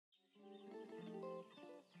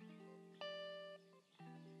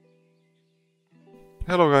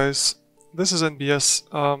Hello guys, this is Nbs,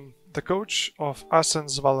 the coach of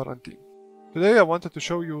Acend's Valorant team. Today I wanted to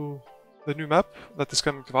show you the new map that is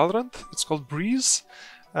coming to Valorant. It's called Breeze,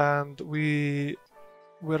 and we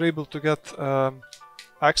were able to get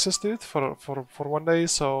access to it for 1 day,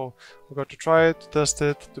 so we got to try it, to test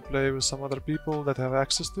it, to play with some other people that have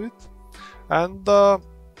access to it. And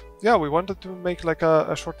yeah, we wanted to make like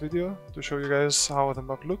a short video to show you guys how the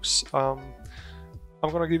map looks.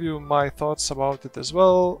 I'm gonna give you my thoughts about it as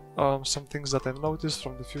well, some things that I've noticed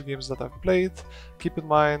from the few games that I've played. Keep in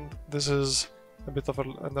mind, this is a bit of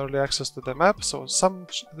an early access to the map, so some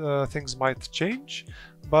things might change,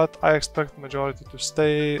 but I expect the majority to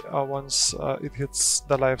stay once it hits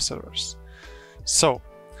the live servers. So,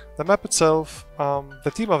 the map itself,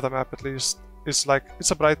 the theme of the map at least, is like, it's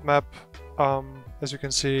a bright map. As you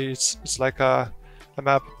can see, it's like a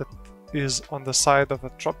map that is on the side of a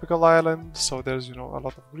tropical island, so there's a lot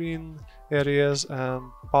of green areas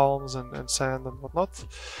and palms and sand and whatnot.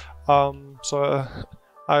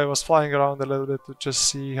 I was flying around a little bit to just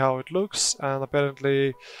see how it looks, and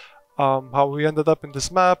apparently how we ended up in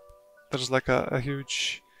this map, there's like a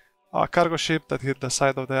huge cargo ship that hit the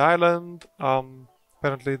side of the island.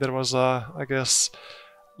 Apparently there was I guess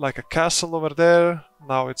like a castle over there.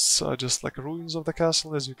 Now it's just like ruins of the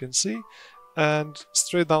castle, as you can see. And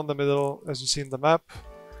straight down the middle, as you see in the map,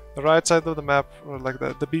 the right side of the map, or like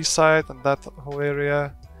the B side, and that whole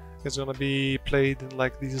area is gonna be played in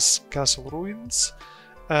like these castle ruins.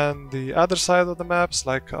 And the other side of the maps,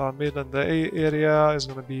 like mid and the A area, is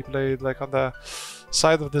gonna be played like on the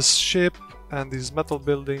side of this ship and these metal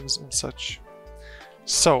buildings and such.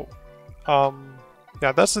 So,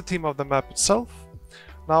 yeah, that's the theme of the map itself.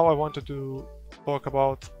 Now I wanted to talk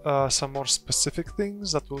about some more specific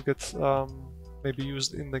things that will get maybe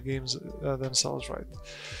used in the games themselves, right?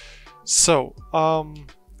 So,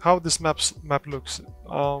 how this map looks.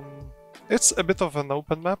 It's a bit of an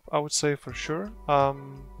open map, I would say, for sure.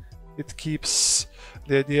 It keeps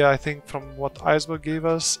the idea, I think, from what Icebox gave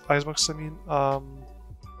us,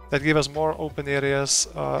 that gave us more open areas,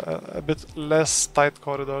 a bit less tight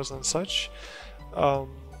corridors and such.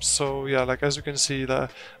 So yeah, like as you can see, the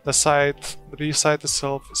B side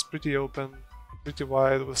itself is pretty open, pretty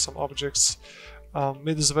wide with some objects.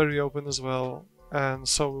 Mid is very open as well, and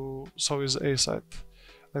so is A side.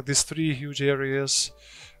 Like these three huge areas.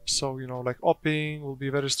 So like opping will be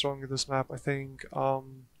very strong in this map, I think,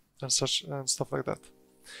 and such and stuff like that.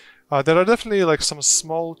 There are definitely like some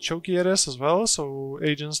small choky areas as well. So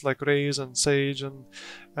agents like Raze and Sage and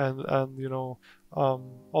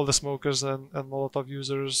all the smokers and Molotov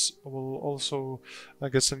users will also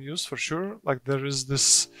get some use for sure. Like there is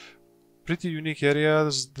this pretty unique area,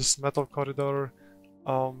 this metal corridor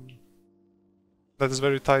that is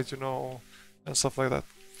very tight, and stuff like that.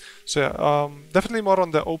 So yeah, definitely more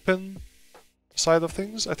on the open side of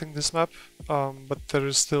things, I think, this map, but there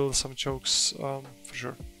is still some chokes for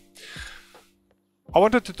sure. I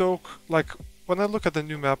wanted to talk, like, when I look at the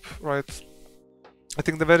new map, right, I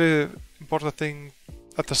think the very important thing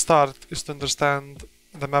at the start is to understand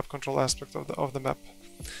the map control aspect of the map.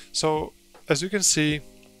 So, as you can see,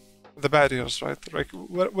 the barriers, right, like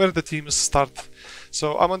where the teams start.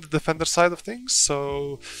 So I'm on the defender side of things.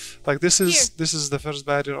 So, like this is the first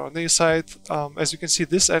barrier on A side. As you can see,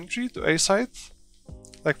 this entry to A side,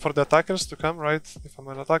 like for the attackers to come, right? If I'm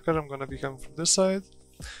an attacker, I'm gonna be coming from this side.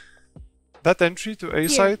 That entry to A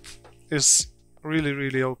side is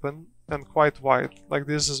really open and quite wide. Like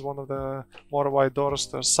this is one of the more wide doors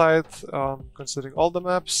to a side, considering all the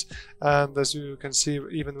maps. And as you can see,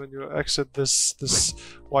 even when you exit this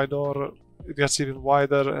wide door, it gets even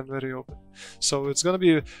wider and very open. So it's gonna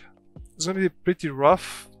be pretty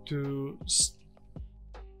rough to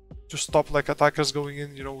stop like attackers going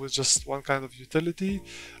in, with just one kind of utility.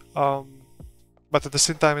 But at the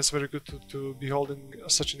same time, it's very good to be holding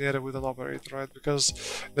such an area with an operator, right? Because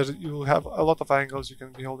you will have a lot of angles you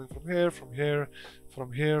can be holding from here,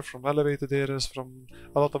 from elevated areas, from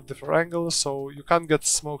a lot of different angles, so you can't get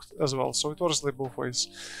smoked as well. So it works like both ways.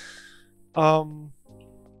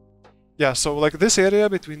 Yeah, so like this area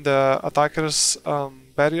between the attackers'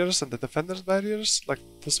 barriers and the defenders' barriers, like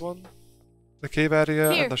this one, the cave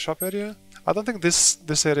area and the shop area, I don't think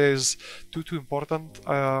this area is too important.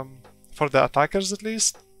 For the attackers at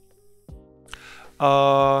least.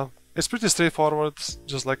 It's pretty straightforward,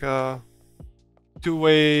 just like a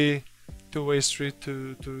two-way street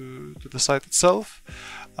to the site itself.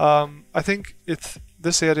 I think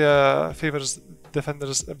this area favors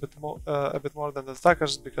defenders a bit more than the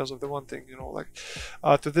attackers because of the one thing, like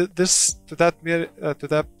to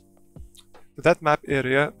that map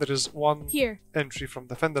area, there is one entry from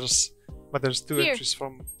defenders but there's two entries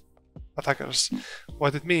from attackers.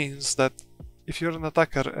 What it means that if you're an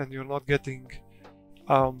attacker and you're not getting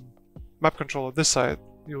map control on this side,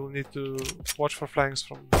 you will need to watch for flanks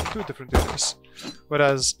from two different areas.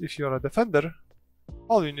 Whereas if you're a defender,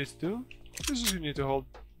 all you need to do is you need to hold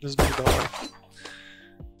this big door.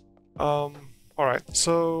 Alright,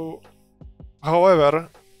 so however,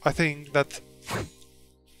 I think that,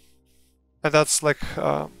 and that's like,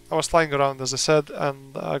 I was flying around as I said,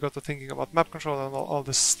 and I got to thinking about map control and all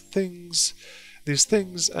these things,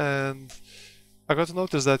 and I got to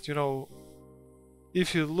notice that, you know,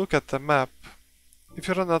 if you look at the map, if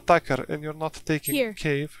you're an attacker and you're not taking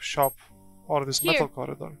cave, shop, or this metal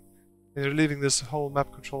corridor, and you're leaving this whole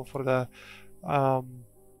map control for the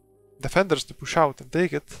defenders to push out and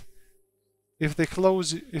take it, if they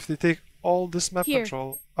take all this map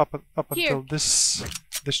control up until this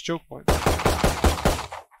choke point,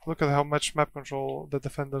 look at how much map control the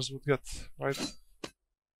defenders would get, right?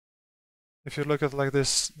 If you look at it like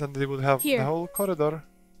this, then they would have the whole corridor,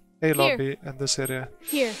 A lobby, and this area.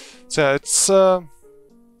 So yeah,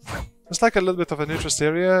 it's like a little bit of an interest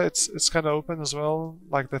area. It's kind of open as well,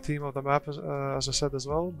 like the theme of the map, as I said as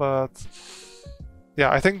well. But yeah,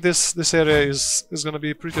 I think this area is gonna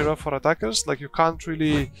be pretty rough for attackers. Like I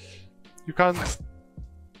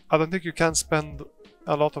don't think you can spend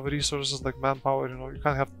a lot of resources like manpower. You know, you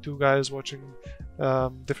can't have two guys watching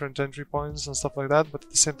different entry points and stuff like that. But at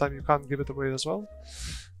the same time, you can't give it away as well.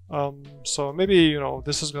 So maybe, you know,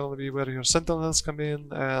 this is gonna be where your sentinels come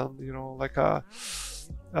in, and you know, like a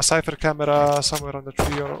cipher camera somewhere on the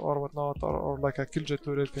tree or whatnot, or like a killjoy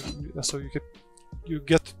turret, so you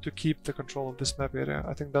get to keep the control of this map area.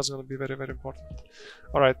 I think that's gonna be very, very important.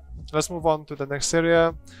 Alright, let's move on to the next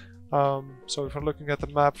area. So if we're looking at the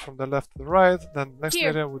map from the left to the right, then the next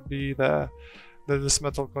area would be this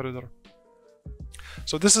metal corridor.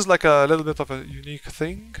 So this is like a little bit of a unique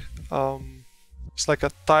thing. It's like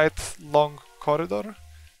a tight, long corridor.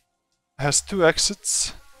 It has two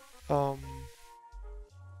exits.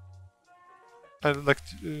 And like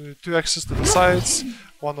two exits to the sides,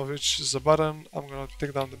 one of which is a button. I'm gonna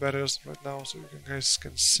take down the barriers right now so you guys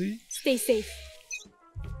can see. Stay safe.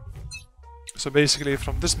 So basically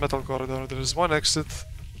from this metal corridor there is one exit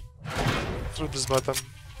through this button.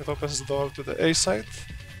 It opens the door to the A side.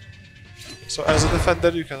 So as a defender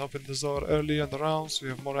you can open this door early in the round, so you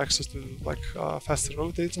have more access to like faster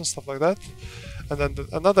rotates and stuff like that. And then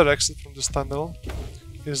another exit from this tunnel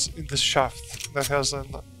is in this shaft that has an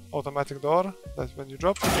automatic door that when you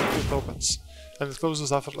drop it opens, and it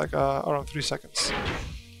closes after like around 3 seconds.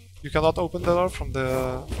 You cannot open the door from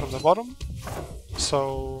the bottom,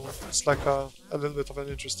 so it's like a little bit of an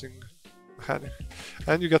interesting mechanic.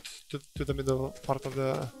 And you get to the middle part of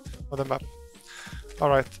the map.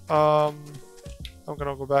 Alright, I'm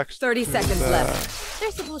gonna go back 30 seconds left.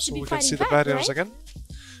 They're supposed to so be we can see fighting the back, barriers right? again.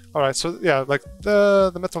 Alright, so yeah, like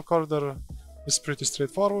the metal corridor is pretty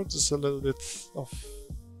straightforward. It's a little bit of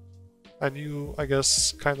a new, I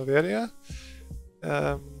guess, kind of area.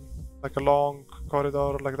 Like a long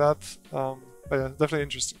corridor like that. But yeah, definitely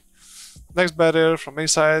interesting. Next barrier from A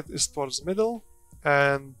side is towards the middle.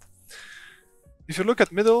 And if you look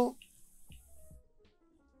at middle,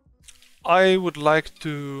 I would like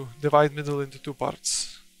to divide middle into two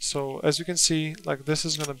parts. So as you can see, like this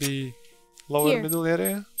is gonna be lower middle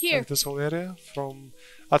area, like this whole area, from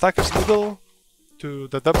attacker's middle to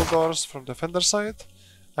the double doors from defender side,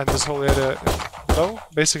 and this whole area below,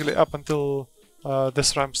 basically up until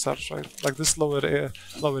this ramp starts, right? Like this lower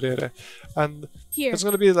area, and it's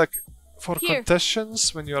gonna be like for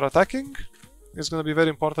contentions when you're attacking. It's gonna be very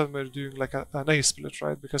important when you're doing like an A split,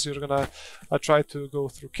 right? Because you're gonna try to go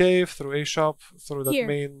through cave, through A shop, through that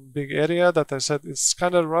main big area that I said it's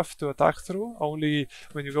kind of rough to attack through. Only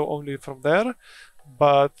when you go only from there,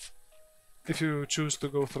 but if you choose to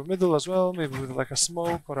go through middle as well, maybe with like a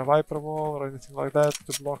smoke or a viper wall or anything like that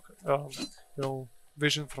to block, you know,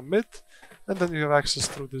 vision from mid, and then you have access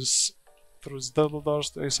through this double doors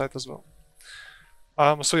to A side as well.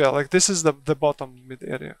 So yeah, like this is the bottom mid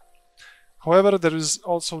area. However, there is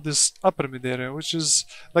also this upper mid area, which is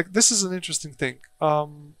like, this is an interesting thing.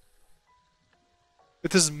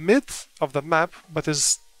 It is mid of the map, but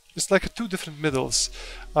it's like two different middles.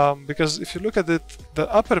 Because if you look at it,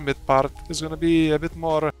 the upper mid part is going to be a bit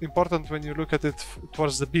more important when you look at it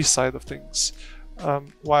towards the B side of things.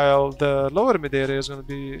 While the lower mid area is going to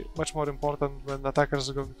be much more important when attackers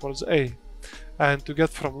are going towards A. And to get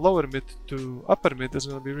from lower mid to upper mid is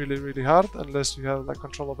going to be really, really hard unless you have like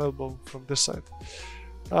control of elbow from this side.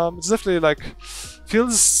 It's definitely like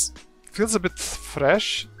feels feels a bit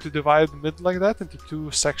fresh to divide mid like that into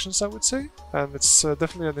two sections, I would say, and it's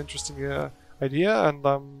definitely an interesting idea, and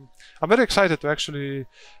I'm very excited to actually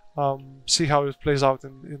see how it plays out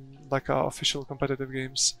in like official competitive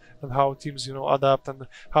games, and how teams, you know, adapt and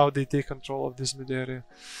how they take control of this mid area.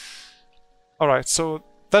 All right, so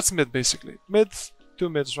that's mid basically. Mid, two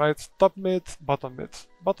mids, right? Top mid, bottom mid.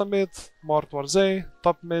 Bottom mid more towards A,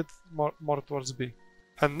 top mid more towards B.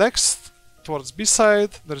 And next, towards B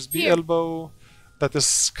side, there's B elbow that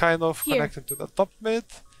is kind of connected to the top mid,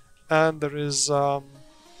 and there is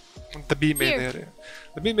the B main area.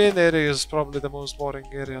 The B main area is probably the most boring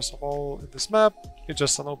areas of all in this map. It's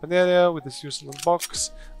just an open area with this useless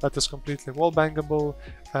box that is completely wall bangable,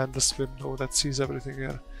 and this window that sees everything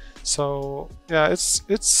here. So yeah, it's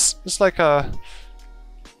like an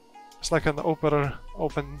open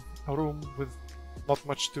room with not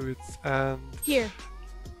much to it, and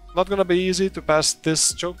not gonna be easy to pass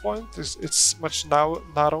this choke point. It's much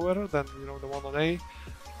narrower than, you know, the one on A.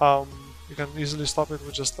 You can easily stop it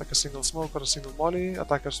with just like a single smoke or a single molly,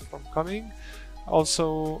 attackers from coming.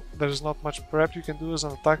 Also, there's not much prep you can do as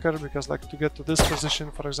an attacker, because like to get to this position,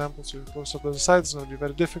 for example, so you're closer to the side, is going to be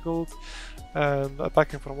very difficult, and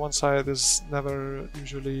attacking from one side is never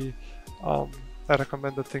usually a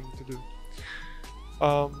recommended thing to do.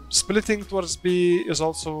 Splitting towards B is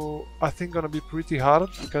also, I think, going to be pretty hard,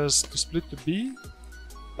 because to split to B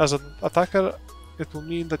as an attacker, it will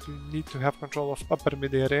mean that you need to have control of upper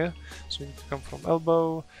mid area, so you need to come from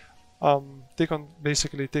elbow,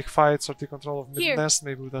 basically take fights or take control of mid nest,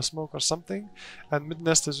 maybe with a smoke or something. And mid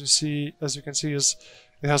nest, as you can see, it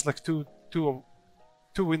has like two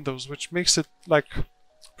windows, which makes it like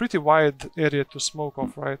pretty wide area to smoke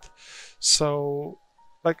off, right? So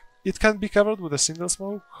like it can be covered with a single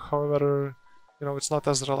smoke, however, you know, it's not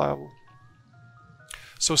as reliable.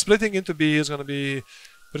 So splitting into B is going to be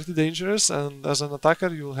pretty dangerous, and as an attacker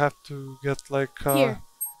you'll have to get like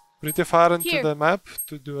pretty far into the map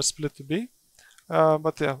to do a split to B.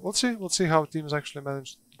 But yeah, we'll see how teams actually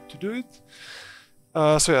manage to do it.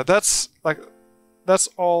 So yeah, that's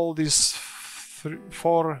all these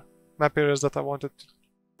 4 map areas that I wanted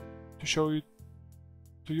to show you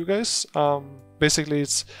to you guys. Basically,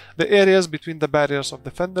 it's the areas between the barriers of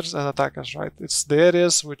defenders and attackers, right? It's the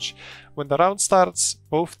areas which, when the round starts,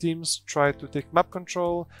 both teams try to take map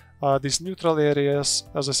control. These neutral areas,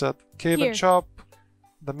 as I said, cave and chop,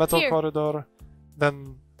 the metal corridor,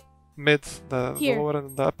 then mid, the lower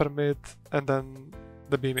and the upper mid, and then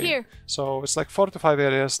the B main. So it's like 4 to 5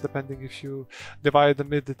 areas, depending if you divide the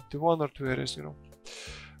mid into 1 or 2 areas, you know.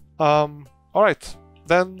 Alright,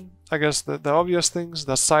 then I guess the obvious things,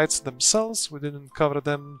 the sites themselves, we didn't cover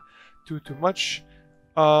them too much.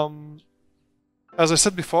 As I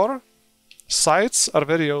said before, sites are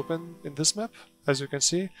very open in this map, as you can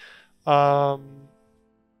see.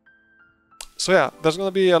 So yeah, there's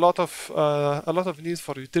gonna be a lot of need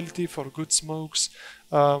for utility, for good smokes,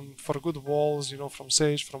 for good walls, you know, from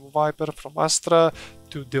Sage, from Viper, from Astra,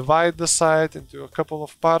 to divide the site into a couple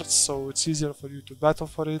of parts, so it's easier for you to battle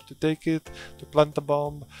for it, to take it, to plant the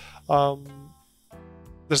bomb.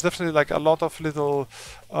 There's definitely like a lot of little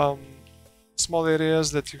small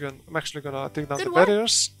areas that you can. I'm actually gonna take down the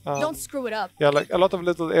barriers. Don't screw it up. Yeah, like a lot of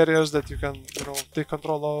little areas that you can, you know, take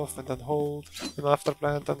control of and then hold, you know, after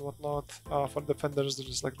plant and whatnot. For defenders,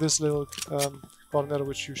 there's like this little corner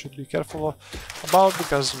which you should be careful about,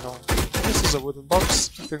 because, you know, this is a wooden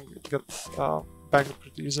box. You can get banged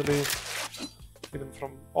pretty easily, even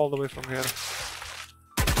from all the way from here,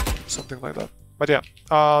 something like that. But yeah,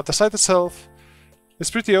 the site itself is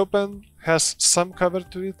pretty open, has some cover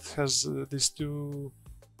to it, has these 2,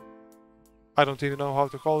 I don't even know how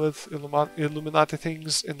to call it, Illuminati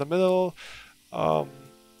things in the middle.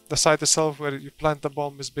 The site itself where you plant the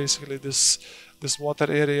bomb is basically this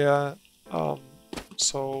water area.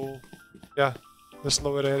 So yeah, this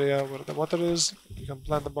lower area where the water is, you can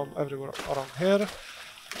plant the bomb everywhere around here.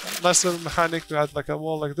 Nice little mechanic to add like a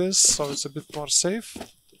wall like this, so it's a bit more safe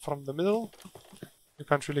from the middle. You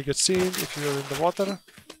can't really get seen if you're in the water.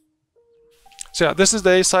 So yeah, this is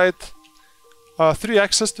the A site. 3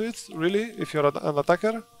 access to it, really, if you're an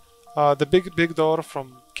attacker. The big door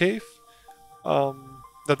from cave,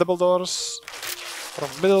 the double doors from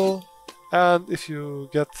middle, and if you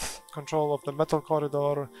get control of the metal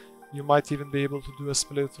corridor, you might even be able to do a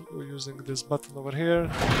split using this button over here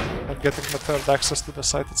and getting the 3rd access to the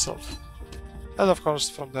site itself. And of course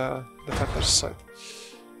from the defender's side.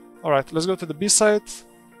 Alright, let's go to the B site.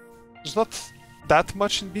 There's not that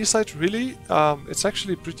much in B site, really. It's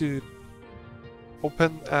actually pretty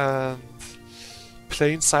open and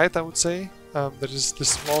plain site, I would say. There is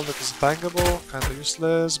this wall that is bangable, kind of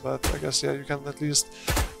useless, but I guess yeah, you can at least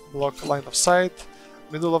block line of sight.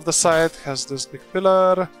 Middle of the site has this big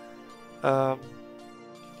pillar,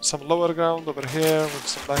 some lower ground over here with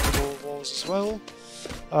some bangable walls as well.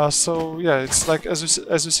 So yeah, it's like as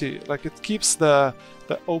you see, like it keeps the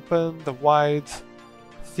open, the wide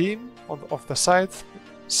theme of the site.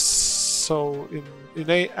 So in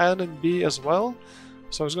A and in B as well.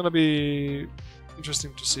 So it's gonna be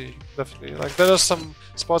interesting to see, definitely. Like there are some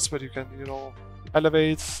spots where you can, you know,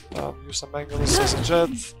 elevate, use some angles as a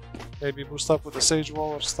jet, maybe boost up with a sage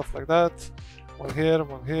wall or stuff like that. One here,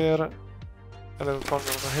 a little corner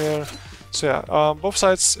over here. So yeah, both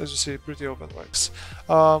sides, as you see, pretty open works.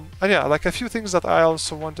 And yeah, like a few things that I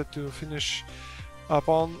also wanted to finish up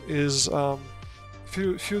on is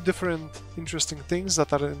few different interesting things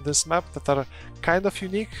that are in this map that are kind of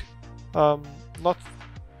unique.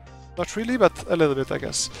 Not really, but a little bit, I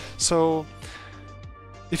guess. So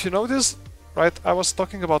if you notice, right, I was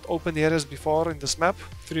talking about open areas before in this map.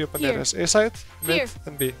 3 open areas: A side, mid,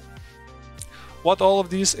 and B. What all of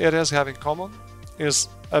these areas have in common is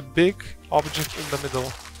a big object in the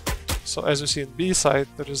middle. So as you see in B side,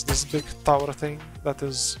 there is this big tower thing that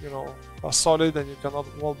is, you know, solid and you cannot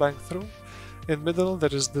wall bang through. In middle,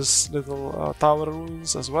 there is this little tower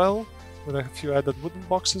ruins as well, with a few added wooden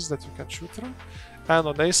boxes that you can shoot through. And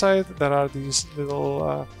on A side, there are these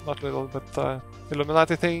little, not little, but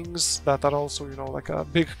Illuminati things that are also, you know, like a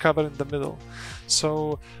big cover in the middle.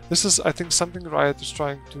 So this is, I think, something Riot is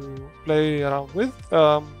trying to play around with.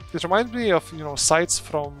 It reminds me of, you know, sites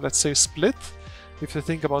from, let's say, Split. If you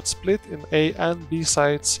think about Split, in A and B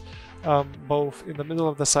sides, both in the middle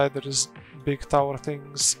of the side there is big tower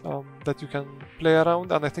things that you can play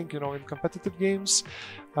around. And I think, you know, in competitive games,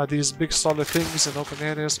 these big solid things in open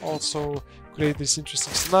areas also create these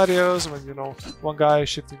interesting scenarios when, you know, one guy is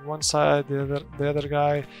shifting one side, the other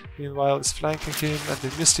guy meanwhile is flanking him, and they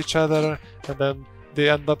missed each other, and then they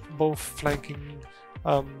end up both flanking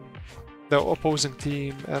the opposing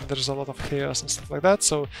team, and there's a lot of chaos and stuff like that.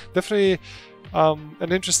 So definitely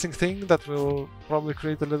an interesting thing that will probably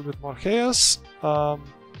create a little bit more chaos,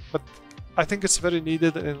 but I think it's very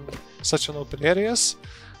needed in such an open areas.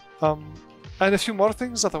 And a few more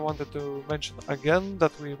things that I wanted to mention again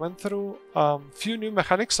that we went through. Few new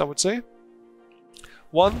mechanics, I would say.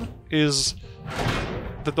 One is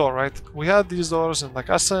the door, right? We had these doors in like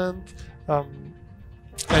Acend,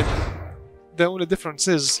 and the only difference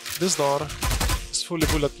is this door is fully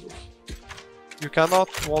bulletproof. You cannot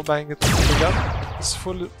wall bang it with the gun. It's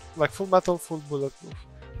full metal, full bulletproof.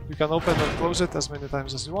 You can open and close it as many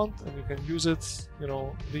times as you want, and you can use it, you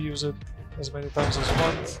know, reuse it as many times as you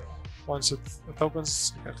want. Once it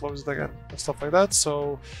opens, you can close it again and stuff like that.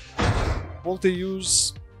 So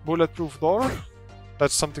multi-use bulletproof door,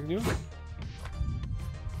 that's something new.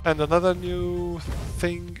 And another new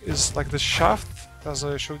thing is like the shaft, as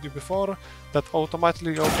I showed you before, that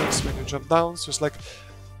automatically opens when you jump down. So it's like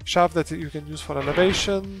shaft that you can use for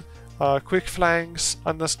elevation, quick flanks,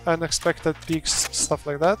 unexpected peaks, stuff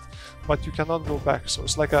like that, but you cannot go back. So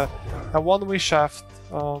it's like a one-way shaft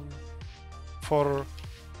for,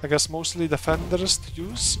 I guess, mostly defenders to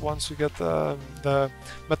use. Once you get the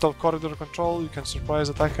metal corridor control, you can surprise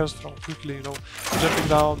attackers from quickly, you know, jumping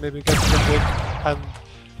down, maybe getting a pick, and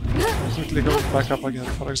quickly going back up again,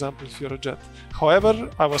 for example, if you're a jet. However,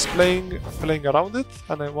 I was playing around it,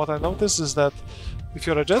 and what I noticed is that if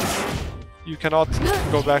you're a jet, you cannot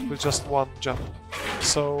go back with just one jump.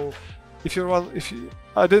 So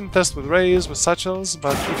I didn't test with rays, with satchels,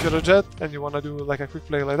 but if you're a jet and you want to do like a quick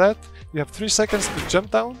play like that, you have 3 seconds to jump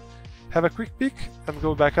down, have a quick peek, and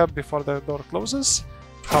go back up before the door closes.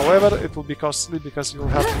 However, it will be costly because you'll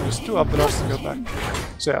have to use 2 up doors to get back.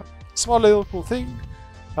 So yeah, small little cool thing,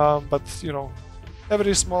 but you know,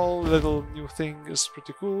 every small little new thing is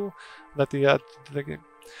pretty cool that they add to the game.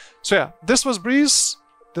 So yeah, this was Breeze.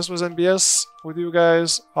 This was NBS with you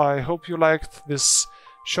guys. I hope you liked this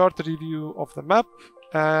short review of the map,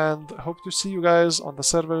 and hope to see you guys on the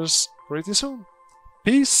servers pretty soon.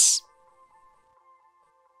 Peace!